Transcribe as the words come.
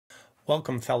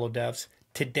Welcome, fellow devs.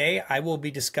 Today I will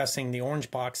be discussing the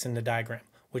orange box in the diagram,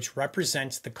 which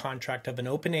represents the contract of an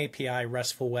OpenAPI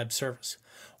RESTful web service.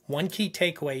 One key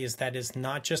takeaway is that it's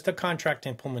not just a contract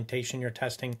implementation you're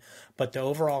testing, but the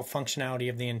overall functionality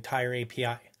of the entire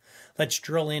API. Let's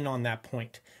drill in on that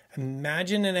point.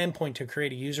 Imagine an endpoint to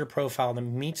create a user profile that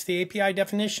meets the API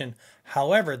definition.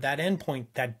 However, that endpoint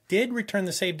that did return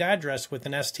the saved address with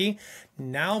an ST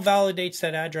now validates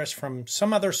that address from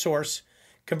some other source,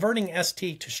 converting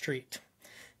ST to street.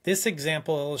 This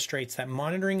example illustrates that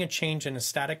monitoring a change in a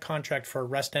static contract for a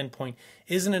REST endpoint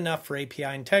isn't enough for API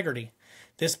integrity.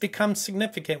 This becomes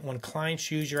significant when clients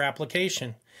use your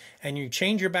application and you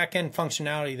change your backend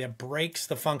functionality that breaks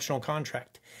the functional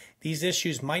contract. These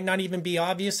issues might not even be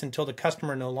obvious until the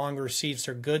customer no longer receives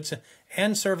their goods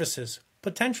and services,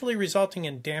 potentially resulting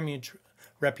in damaged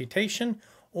reputation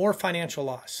or financial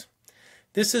loss.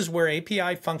 This is where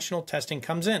API functional testing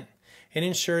comes in. It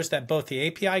ensures that both the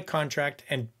API contract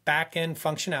and backend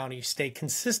functionality stay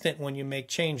consistent when you make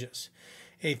changes.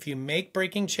 If you make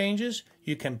breaking changes,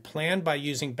 you can plan by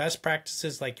using best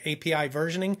practices like API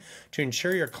versioning to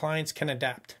ensure your clients can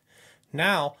adapt.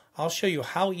 Now, I'll show you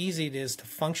how easy it is to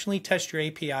functionally test your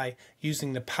API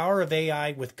using the power of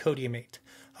AI with Codiumate,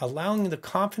 allowing the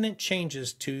confident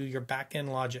changes to your backend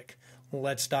logic.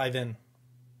 Let's dive in.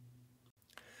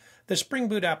 The Spring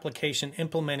Boot application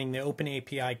implementing the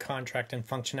OpenAPI contract and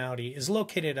functionality is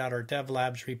located at our Dev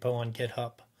Labs repo on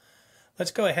GitHub.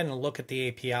 Let's go ahead and look at the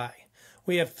API.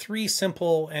 We have three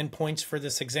simple endpoints for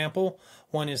this example.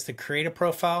 One is to create a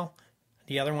profile.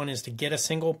 The other one is to get a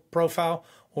single profile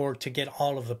or to get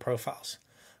all of the profiles.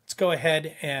 Let's go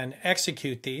ahead and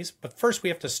execute these, but first we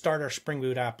have to start our Spring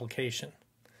Boot application.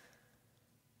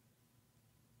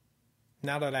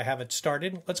 Now that I have it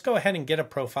started, let's go ahead and get a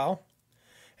profile.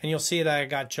 And you'll see that I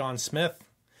got John Smith.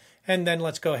 And then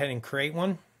let's go ahead and create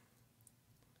one.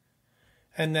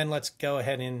 And then let's go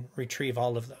ahead and retrieve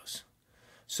all of those.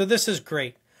 So this is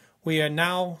great. We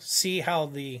now see how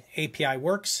the API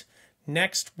works.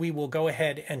 Next, we will go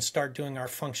ahead and start doing our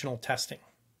functional testing.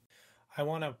 I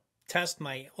want to test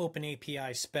my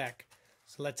OpenAPI spec.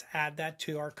 So let's add that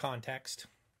to our context.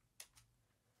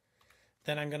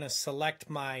 Then I'm going to select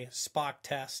my Spock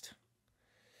test.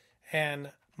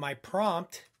 And my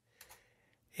prompt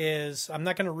is, I'm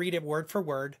not going to read it word for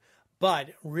word, but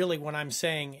really what I'm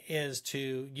saying is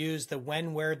to use the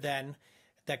when, where, then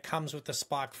that comes with the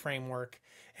Spock framework,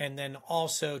 and then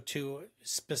also to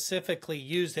specifically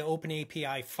use the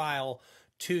OpenAPI file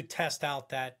to test out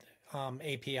that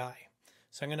API.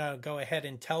 So I'm going to go ahead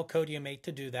and tell Codiumate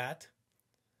to do that,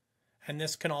 and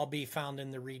this can all be found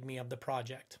in the README of the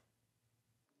project.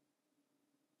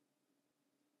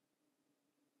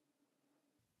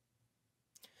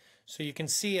 So you can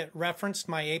see it referenced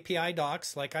my API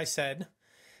docs, like I said.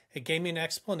 It gave me an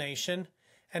explanation,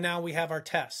 and now we have our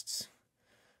tests.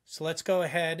 So let's go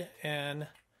ahead and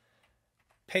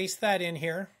paste that in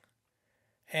here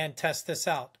and test this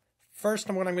out. First,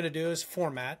 what I'm going to do is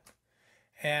format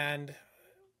and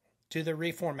do the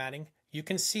reformatting. You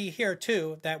can see here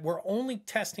too that we're only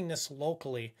testing this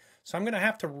locally. So I'm going to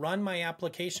have to run my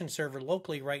application server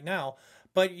locally right now,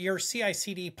 but your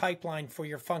CI/CD pipeline for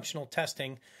your functional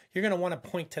testing, you're going to want to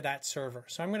point to that server.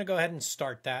 So I'm going to go ahead and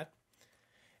start that.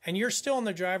 And you're still in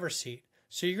the driver's seat.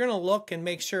 So you're going to look and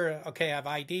make sure, okay, I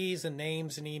have IDs and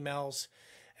names and emails,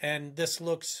 and this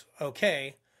looks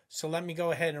okay. So let me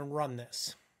go ahead and run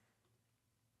this.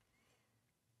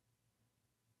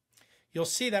 You'll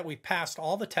see that we passed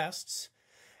all the tests,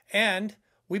 and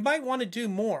we might want to do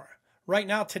more. Right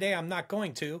now, today, I'm not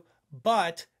going to,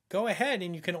 but go ahead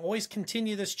and you can always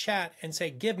continue this chat and say,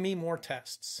 give me more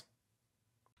tests.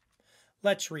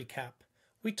 Let's recap.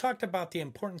 We talked about the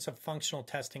importance of functional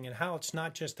testing and how it's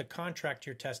not just the contract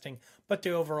you're testing, but the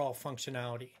overall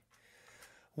functionality.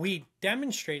 We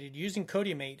demonstrated using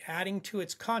Codiumate adding to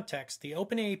its context the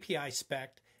OpenAPI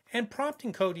spec and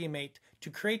prompting Codiumate to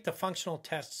create the functional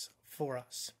tests for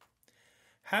us.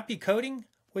 Happy coding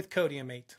with Codiumate.